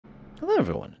Hello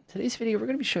everyone. In today's video we're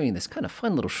going to be showing you this kind of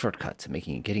fun little shortcut to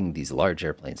getting these large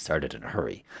airplanes started in a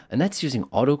hurry, and that's using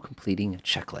auto-completing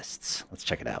checklists. Let's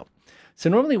check it out. So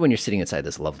normally when you're sitting inside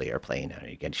this lovely airplane,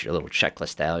 you get your little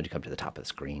checklist out, you come to the top of the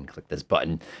screen, click this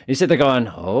button, and you sit there going,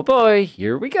 oh boy,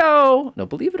 here we go. Now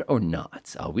believe it or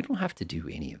not, we don't have to do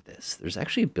any of this. There's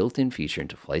actually a built-in feature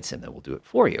into Flight Sim that will do it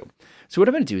for you. So what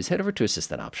I'm going to do is head over to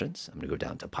Assistant Options. I'm going to go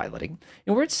down to Piloting,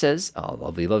 and where it says, oh,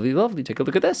 lovely, lovely, lovely, take a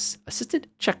look at this, Assisted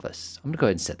Checklists. I'm going to go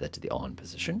ahead and set that to the on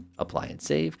position, apply and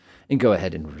save, and go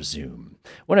ahead and resume.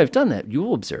 When I've done that, you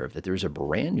will observe that there's a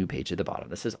brand new page at the bottom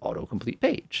that says Autocomplete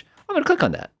Page. I'm going to click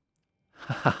on that.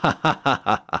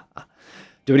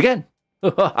 Do it again.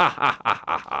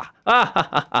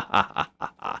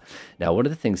 Now, one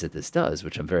of the things that this does,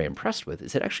 which I'm very impressed with,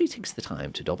 is it actually takes the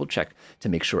time to double check to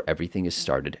make sure everything is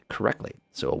started correctly.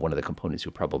 So one of the components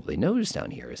you'll probably notice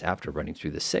down here is after running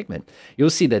through this segment, you'll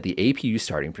see that the APU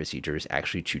starting procedure is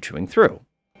actually choo-chooing through.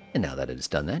 And now that it has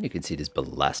done that, you can see it is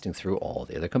blasting through all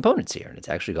the other components here. And it's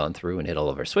actually gone through and hit all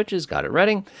of our switches, got it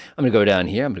ready. I'm going to go down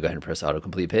here. I'm going to go ahead and press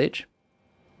Autocomplete Page.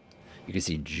 You can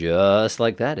see just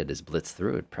like that, it has blitzed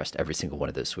through. It pressed every single one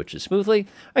of those switches smoothly.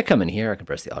 I come in here, I can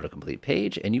press the Autocomplete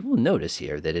Page, and you will notice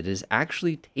here that it is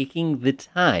actually taking the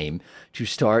time to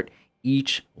start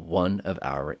each one of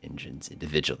our engines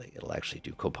individually. It'll actually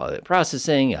do copilot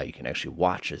processing. You can actually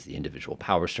watch as the individual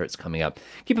power starts coming up.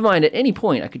 Keep in mind, at any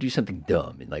point, I could do something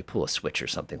dumb and like pull a switch or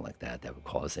something like that that would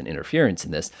cause an interference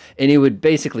in this, and it would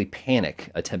basically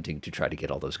panic attempting to try to get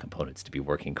all those components to be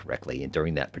working correctly and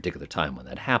during that particular time when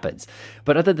that happens.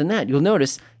 But other than that, you'll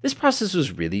notice this process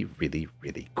was really, really,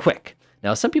 really quick.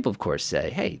 Now, some people, of course,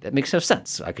 say, hey, that makes no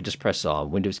sense. I could just press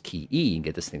Windows key E and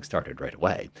get this thing started right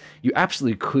away. You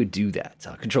absolutely could do that,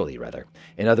 Control E, rather.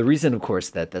 And the reason, of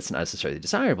course, that that's not necessarily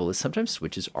desirable is sometimes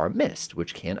switches are missed,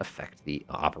 which can affect the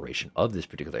operation of this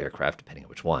particular aircraft, depending on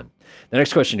which one. The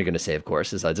next question you're going to say, of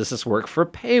course, is, does this work for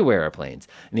payware airplanes?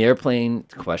 And the airplane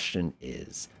question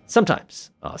is sometimes.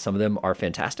 Some of them are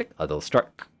fantastic. They'll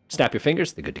start, snap your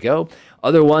fingers, they're good to go.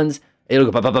 Other ones, it'll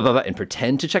go blah, blah, blah, blah, and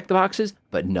pretend to check the boxes,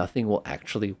 but nothing will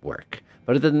actually work.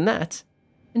 But other than that,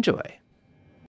 enjoy.